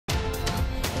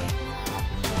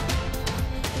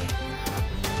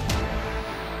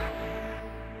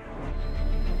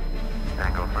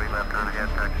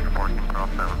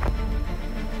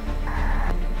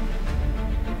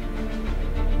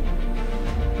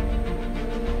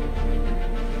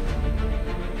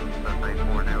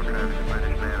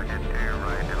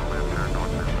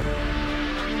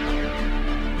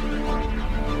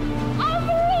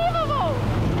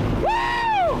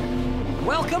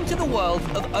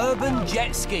urban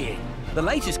jet skiing, the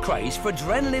latest craze for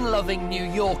adrenaline-loving New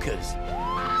Yorkers.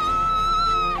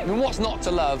 I mean, what's not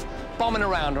to love bombing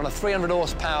around on a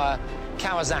 300-horsepower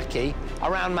Kawasaki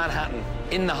around Manhattan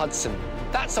in the Hudson?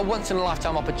 That's a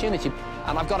once-in-a-lifetime opportunity,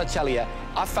 and I've got to tell you,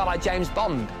 I felt like James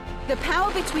Bond. The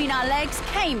power between our legs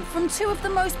came from two of the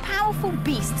most powerful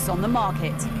beasts on the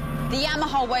market. The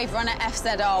Yamaha Wave Runner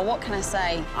FZR, what can I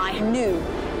say? I knew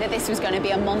that this was going to be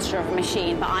a monster of a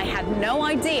machine, but I had no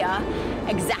idea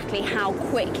exactly how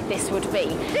quick this would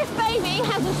be. This baby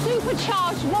has a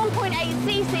supercharged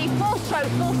 1.8cc four-stroke,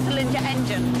 four-cylinder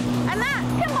engine. And that,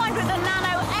 combined with the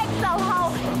Nano XL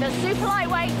hull, that's super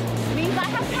lightweight, means I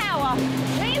have power,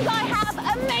 means I have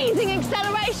amazing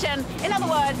acceleration. In other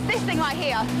words, this thing right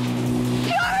here,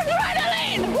 pure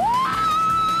adrenaline! Woo!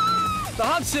 The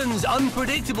Hudson's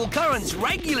unpredictable currents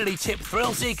regularly tip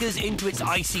thrill-seekers into its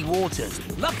icy waters.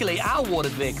 Luckily, our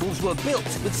watered vehicles were built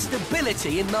with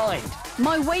stability in mind.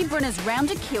 My Wave Runner's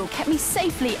rounded keel kept me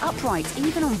safely upright,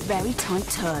 even on very tight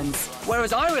turns.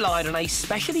 Whereas I relied on a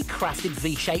specially crafted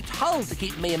V-shaped hull to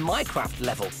keep me and my craft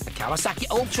level, the Kawasaki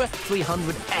Ultra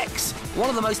 300X, one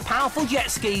of the most powerful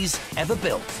jet skis ever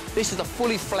built. This is a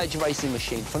fully fledged racing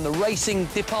machine from the racing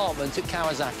department at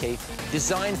Kawasaki,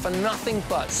 designed for nothing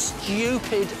but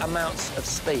stupid amounts of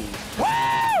speed.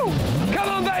 Woo! Come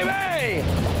on, baby!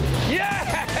 Yes!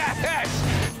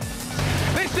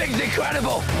 This thing's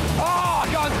incredible! Oh, I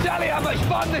can't tell you how much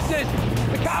fun this is!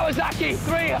 The Kawasaki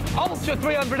Ultra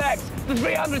 300X. The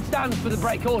 300 stands for the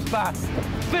brake horsepower.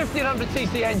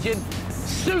 1500cc engine,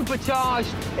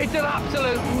 supercharged. It's an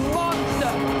absolute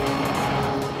monster.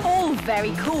 All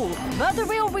very cool, but the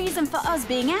real reason for us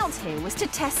being out here was to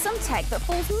test some tech that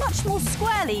falls much more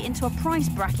squarely into a price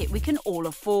bracket we can all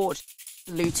afford.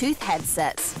 Bluetooth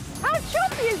headsets. How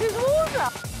choppy is this water?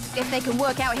 If they can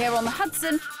work out here on the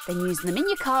Hudson, then using them in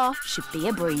your car should be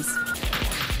a breeze.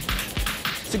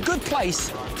 It's a good place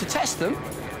to test them,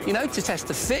 you know, to test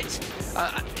the fit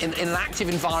in an active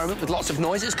environment with lots of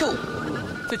noise. It's cool.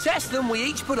 To test them, we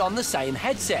each put on the same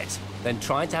headset, then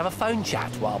tried to have a phone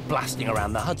chat while blasting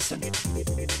around the Hudson.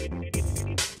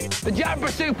 The Jabra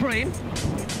Supreme,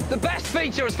 the best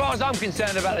feature as far as I'm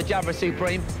concerned about the Jabra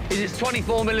Supreme is its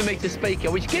 24mm speaker,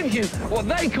 which gives you what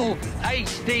they call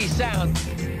HD sound.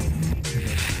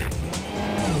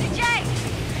 Jay,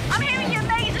 I'm hearing you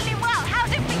amazingly well.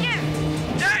 How's it for you?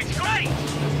 Yeah, it's great.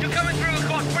 You're coming through, of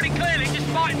course, pretty clearly, just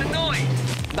fighting the noise.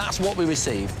 That's what we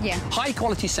received. Yeah. High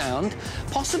quality sound,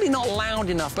 possibly not loud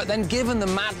enough, but then given the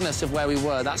madness of where we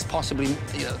were, that's possibly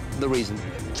the reason.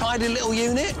 Tidy little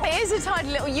unit. It is a tidy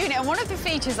little unit, and one of the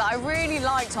features that I really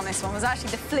liked on this one was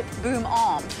actually the flip boom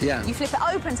arm. Yeah. You flip it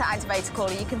open to activate a call,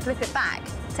 or you can flip it back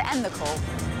to end the call.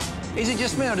 Is it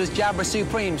just me, or does Jabra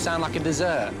Supreme sound like a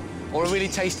dessert? Or a really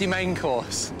tasty main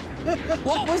course?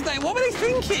 What were they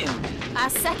thinking? Our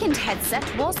second headset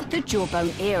was the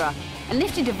Jawbone Era, a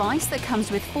nifty device that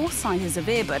comes with 4 sizes of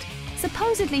earbud,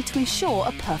 supposedly to ensure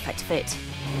a perfect fit.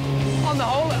 On the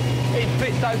whole, it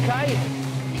fits okay.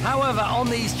 However, on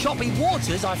these choppy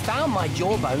waters, I found my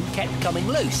jawbone kept coming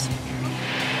loose.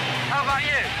 How about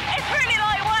you? It's really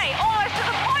lightweight, almost to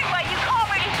the point where you can't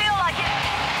really feel like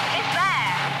it's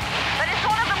there. But it's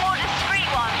one of the more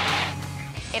discreet ones.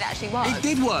 It actually works. It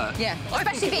did work. Yeah,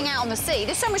 especially being out on the sea.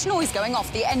 There's so much noise going off,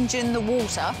 the engine, the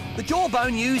water. The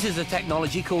Jawbone uses a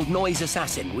technology called Noise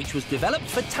Assassin, which was developed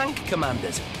for tank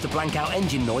commanders to blank out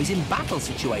engine noise in battle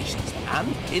situations.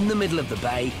 And in the middle of the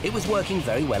bay, it was working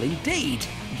very well indeed.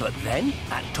 But then,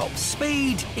 at top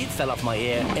speed, it fell off my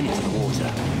ear and into the water.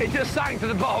 It just sank to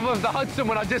the bottom of the Hudson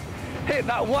when I just hit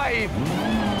that wave.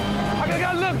 I'm gonna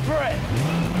go look for it.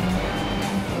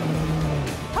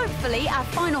 Hopefully, our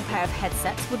final pair of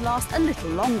headsets would last a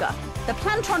little longer. The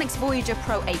Plantronics Voyager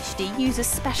Pro HD uses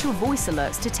special voice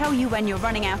alerts to tell you when you're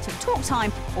running out of talk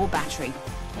time or battery.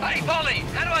 Hey, Polly,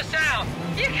 how do I sound?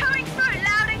 You're coming through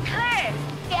loud and clear.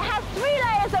 It has 3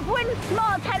 layers of wind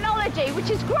smart technology, which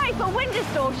is great for wind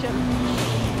distortion.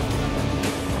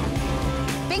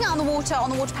 Being out on the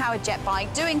water-powered jet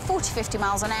bike, doing 40-50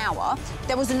 miles an hour,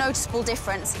 there was a noticeable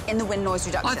difference in the wind noise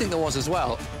reduction. I think there was as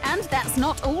well. And that's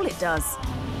not all it does.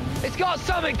 It's got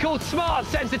something called smart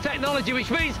sensor technology, which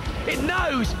means it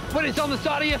knows when it's on the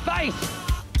side of your face.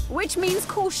 Which means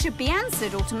calls should be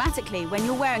answered automatically when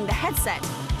you're wearing the headset.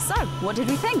 So, what did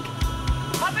we think?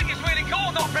 I think it's really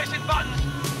cool not pressing buttons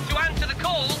to answer the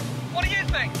calls. What do you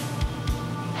think?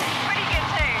 Pretty good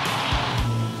too.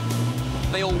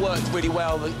 They all worked really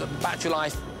well. The battery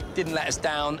life didn't let us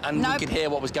down, and we could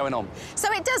hear what was going on.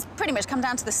 So it does pretty much come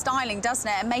down to the styling, doesn't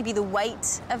it? And maybe the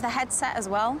weight of the headset as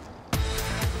well.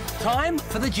 Time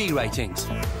for the G ratings.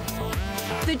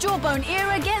 The The Jawbone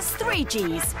era gets 3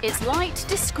 Gs. It's light,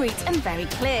 discreet and very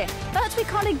clear. But we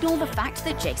can't ignore the fact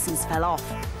that Jason's fell off.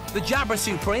 The Jabra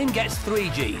Supreme gets 3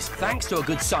 Gs, thanks to a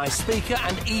good-sized speaker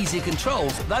and easy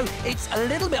controls, though it's a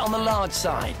little bit on the large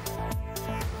side.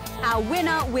 Our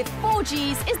winner with 4 Gs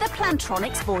is the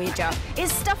Plantronics Voyager.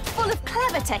 It's stuffed full of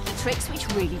clever techie tricks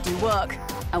which really do work.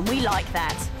 And we like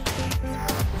that.